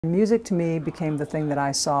Music to me became the thing that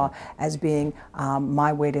I saw as being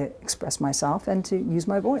my way to express myself and to use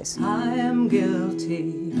my voice. I am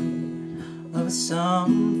guilty of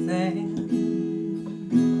something.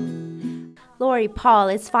 Lori Paul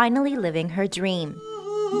is finally living her dream.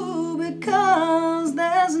 Ooh, because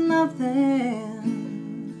there's nothing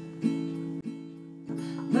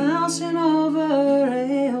bouncing over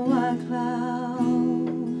a white cloud.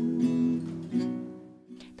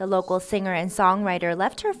 The local singer and songwriter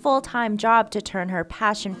left her full-time job to turn her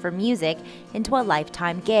passion for music into a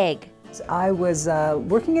lifetime gig. I was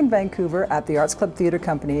working in Vancouver at the Arts Club Theatre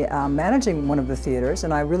Company, managing one of the theatres,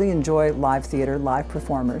 and I really enjoy live theatre, live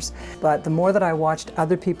performers. But the more that I watched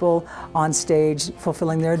other people on stage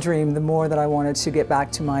fulfilling their dream, the more that I wanted to get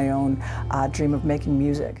back to my own dream of making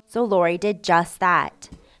music. So Lori did just that.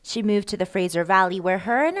 She moved to the Fraser Valley, where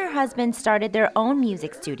her and her husband started their own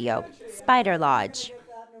music studio, Spider Lodge.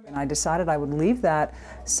 And I decided I would leave that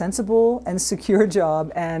sensible and secure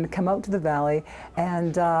job and come out to the valley,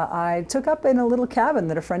 and I took up in a little cabin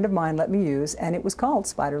that a friend of mine let me use, and it was called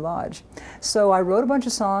Spider Lodge. So I wrote a bunch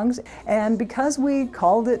of songs, and because we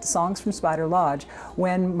called it Songs from Spider Lodge,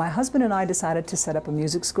 when my husband and I decided to set up a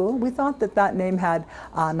music school, we thought that that name had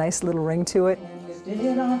a nice little ring to it.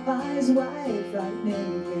 Did our eyes wide,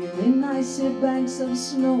 frightening, in icy banks of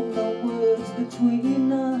snow, no words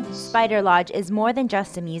between us. Spider Lodge is more than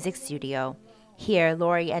just a music studio. Here,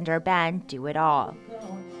 Lori and her band do it all.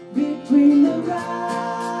 Between the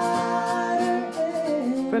rider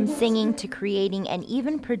From singing to creating and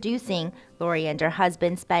even producing, Lori and her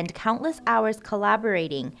husband spend countless hours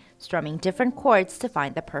collaborating, strumming different chords to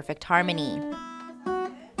find the perfect harmony.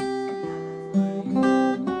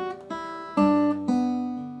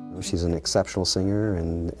 She's an exceptional singer,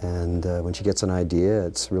 and when she gets an idea,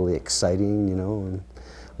 it's really exciting, you know, and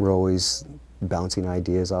we're always bouncing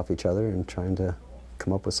ideas off each other and trying to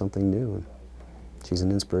come up with something new. And she's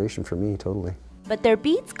an inspiration for me, totally. But their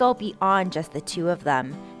beats go beyond just the two of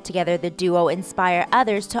them. Together, the duo inspire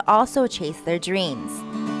others to also chase their dreams.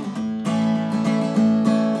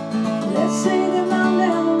 Let's say that my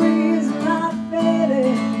memories are not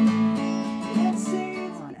fading.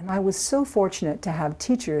 I was so fortunate to have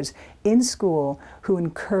teachers in school who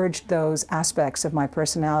encouraged those aspects of my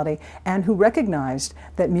personality and who recognized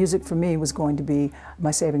that music for me was going to be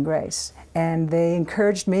my saving grace. And they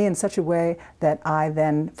encouraged me in such a way that I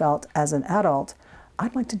then felt as an adult,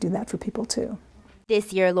 I'd like to do that for people too.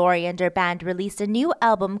 This year, Lori and her band released a new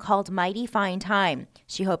album called Mighty Fine Time.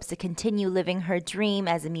 She hopes to continue living her dream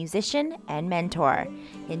as a musician and mentor.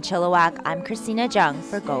 In Chilliwack, I'm Christina Jung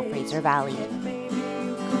for Go Fraser Valley.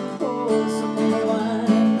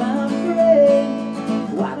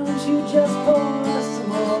 Why don't you just pour